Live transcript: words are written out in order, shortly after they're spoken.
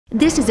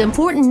This is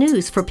important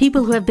news for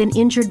people who have been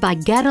injured by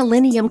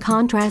gadolinium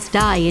contrast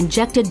dye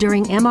injected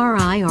during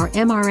MRI or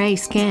MRA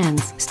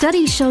scans.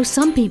 Studies show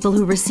some people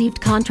who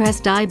received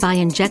contrast dye by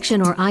injection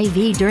or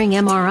IV during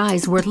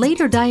MRIs were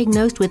later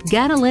diagnosed with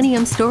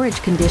Gadolinium Storage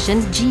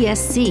Condition,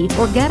 GSC,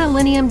 or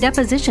Gadolinium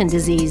Deposition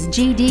Disease,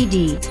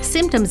 GDD.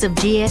 Symptoms of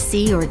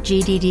GSC or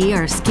GDD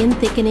are skin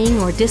thickening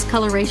or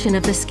discoloration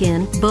of the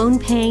skin, bone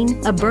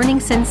pain, a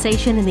burning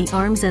sensation in the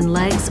arms and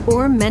legs,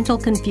 or mental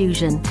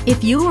confusion.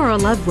 If you or a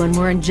loved one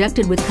were injected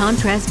with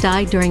contrast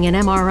dye during an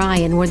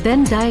MRI and were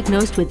then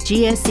diagnosed with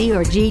GSC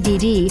or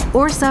GDD,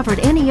 or suffered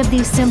any of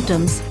these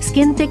symptoms,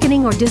 skin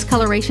thickening or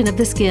discoloration of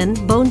the skin,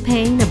 bone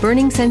pain, a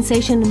burning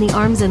sensation in the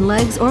arms and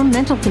legs, or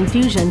mental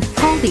confusion,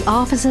 call the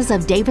offices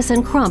of Davis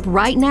 & Crump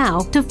right now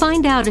to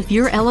find out if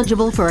you're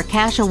eligible for a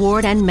cash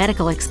award and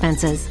medical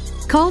expenses.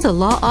 Call the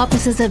law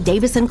offices of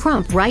Davis &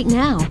 Crump right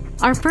now.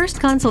 Our first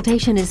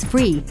consultation is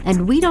free,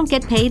 and we don't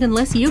get paid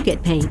unless you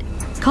get paid.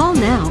 Call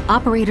now.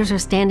 Operators are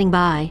standing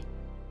by.